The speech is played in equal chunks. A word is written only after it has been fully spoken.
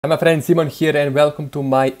Hi my friend, Simon here and welcome to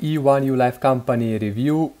my E1U Life Company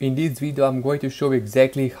review. In this video I'm going to show you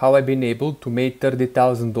exactly how I've been able to make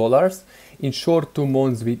 $30,000 in short 2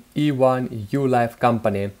 months with E1U Life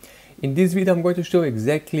Company. In this video I'm going to show you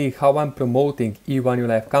exactly how I'm promoting E1U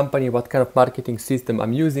Life Company, what kind of marketing system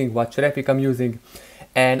I'm using, what traffic I'm using,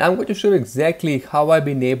 and I'm going to show you exactly how I've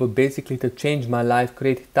been able basically to change my life,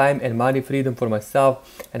 create time and money freedom for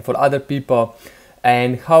myself and for other people,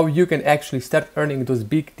 and how you can actually start earning those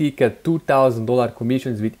big ticket $2,000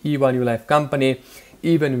 commissions with E1U Life Company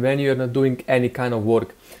even when you're not doing any kind of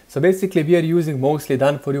work. So basically we are using mostly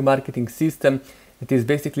done for you marketing system that is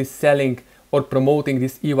basically selling or promoting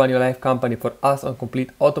this E1U Life Company for us on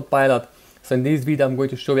complete autopilot. So in this video I'm going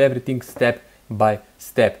to show you everything step by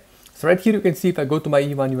step. So right here you can see, if I go to my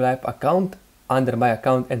E1U Life account, under my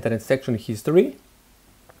account and transaction history,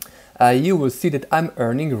 you will see that I'm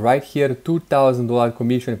earning right here $2,000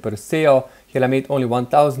 commission per sale. Here I made only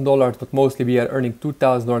 $1,000, but mostly we are earning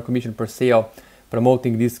 $2,000 commission per sale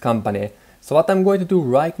promoting this company. So what I'm going to do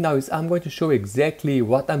right now is I'm going to show you exactly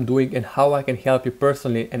what I'm doing and how I can help you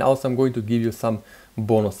personally, and also I'm going to give you some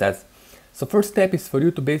bonuses. So first step is for you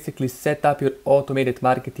to basically set up your automated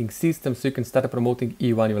marketing system so you can start promoting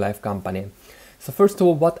E1U Life Company. So first of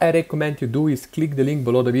all, what I recommend you do is click the link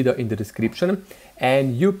below the video in the description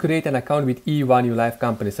and you create an account with E1U Life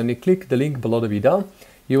Company. So when you click the link below the video,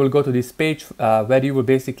 you will go to this page where you will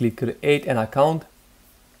basically create an account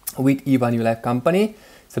with E1U Life Company.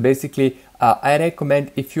 So basically, I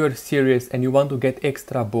recommend, if you are serious and you want to get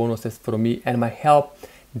extra bonuses from me and my help,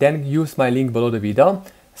 then use my link below the video.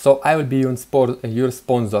 So I will be your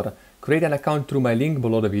sponsor. Create an account through my link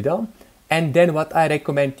below the video. And then what I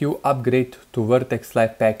recommend, you upgrade to Vertex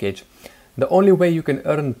Life package. The only way you can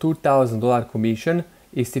earn $2,000 commission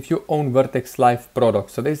is if you own Vertex Life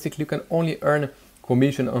product. So basically you can only earn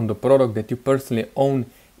commission on the product that you personally own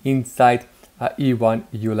inside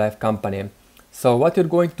E1U Life Company. So what you're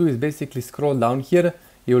going to do is basically scroll down here.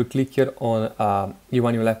 You will click here on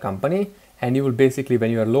E1U Life Company, and you will basically,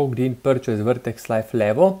 when you are logged in, purchase Vertex Life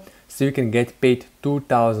level so you can get paid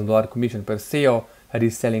 $2,000 commission per sale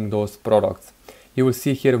reselling those products. You will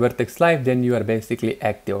see here Vertex Life, then you are basically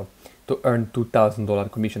active to earn $2,000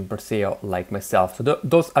 commission per sale like myself. So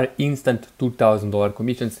those are instant $2,000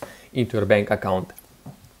 commissions into your bank account.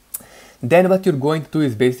 Then what you're going to do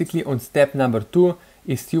is basically on step number 2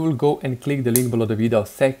 is you will go and click the link below the video,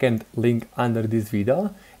 second link under this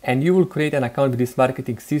video, and you will create an account with this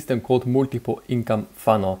marketing system called multiple income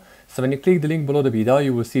funnel. So when you click the link below the video,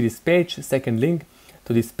 you will see this page, second link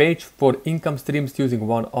to this page for income streams using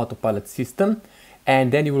one autopilot system,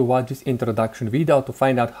 and then you will watch this introduction video to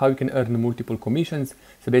find out how you can earn multiple commissions.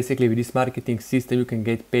 So basically with this marketing system you can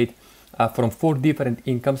get paid from 4 different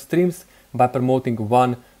income streams by promoting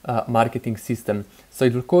one marketing system. So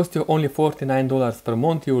it will cost you only $49 per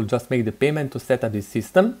month. You will just make the payment to set up this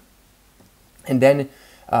system, and then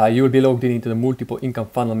you will be logged into the multiple income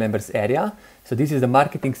funnel members area. So this is the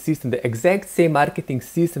marketing system, the exact same marketing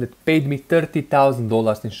system that paid me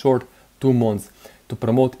 $30,000 in short 2 months to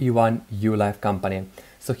promote E1U Life Company.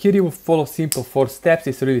 So here you will follow simple 4 steps.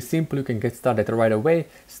 It's really simple. You can get started right away.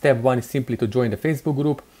 Step 1 is simply to join the Facebook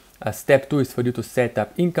group. Step 2 is for you to set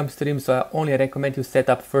up income streams. So I only recommend you set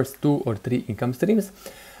up first 2 or 3 income streams.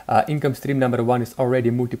 Income stream number 1 is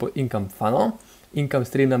already multiple income funnel. Income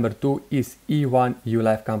stream number 2 is E1U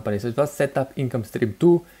Life Company. So just set up income stream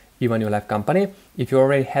 2, E1U Life Company. If you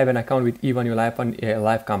already have an account with E1U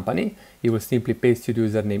Life Company, you will simply paste your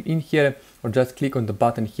username in here, or just click on the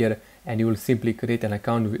button here and you will simply create an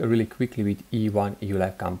account really quickly with E1U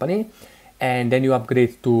Life Company. And then you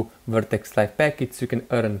upgrade to Vertex Life package so you can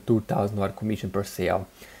earn $2,000 commission per sale.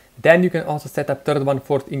 Then you can also set up third one,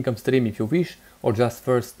 fourth income stream if you wish, or just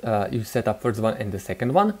first you set up first one and the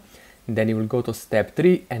second one. And then you will go to step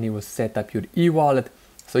 3 and you will set up your e-wallet.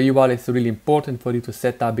 So e-wallet is really important for you to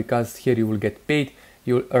set up because here you will get paid.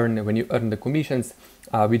 You will earn, when you earn the commissions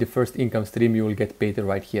with the first income stream, you will get paid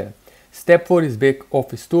right here. Step 4 is back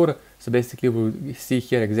office tour. So basically we'll see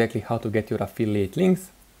here exactly how to get your affiliate links.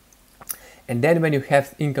 And then when you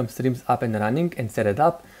have income streams up and running and set it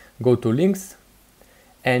up, go to links.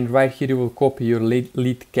 And right here you will copy your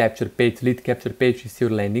lead capture page. Lead capture page is your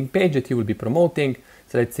landing page that you will be promoting.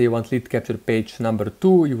 So let's say you want lead capture page number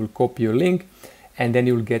 2, you will copy your link and then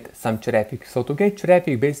you will get some traffic. So to get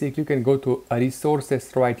traffic, basically you can go to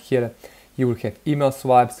resources right here. You will have email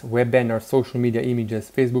swipes, web banners, social media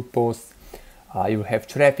images, Facebook posts. You will have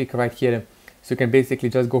traffic right here. So you can basically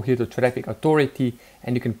just go here to Traffic Authority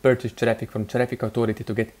and you can purchase traffic from Traffic Authority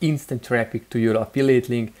to get instant traffic to your affiliate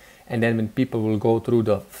link. And then when people will go through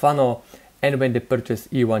the funnel and when they purchase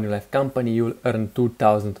E1U Life Company, you'll earn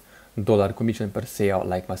 $2,000 commission per sale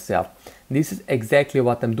like myself. This is exactly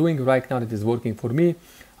what I'm doing right now that is working for me.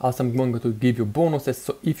 Also, I'm going to give you bonuses,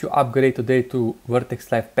 so if you upgrade today to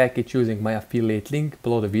Vertex Life package using my affiliate link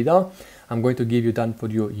below the video, I'm going to give you done for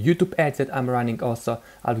your YouTube ads that I'm running. Also,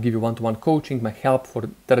 I'll give you one-to-one coaching, my help for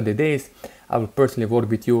 30 days. I will personally work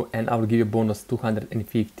with you and I will give you bonus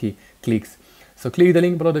 250 clicks. So click the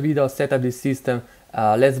link below the video, set up this system,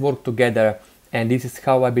 let's work together. And this is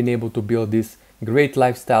how I've been able to build this great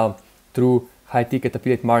lifestyle through high ticket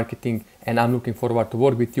affiliate marketing. And I'm looking forward to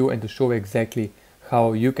work with you and to show exactly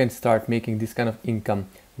how you can start making this kind of income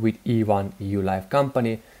with E1U Life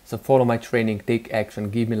Company. So follow my training, take action,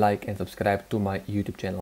 give me a like and subscribe to my YouTube channel.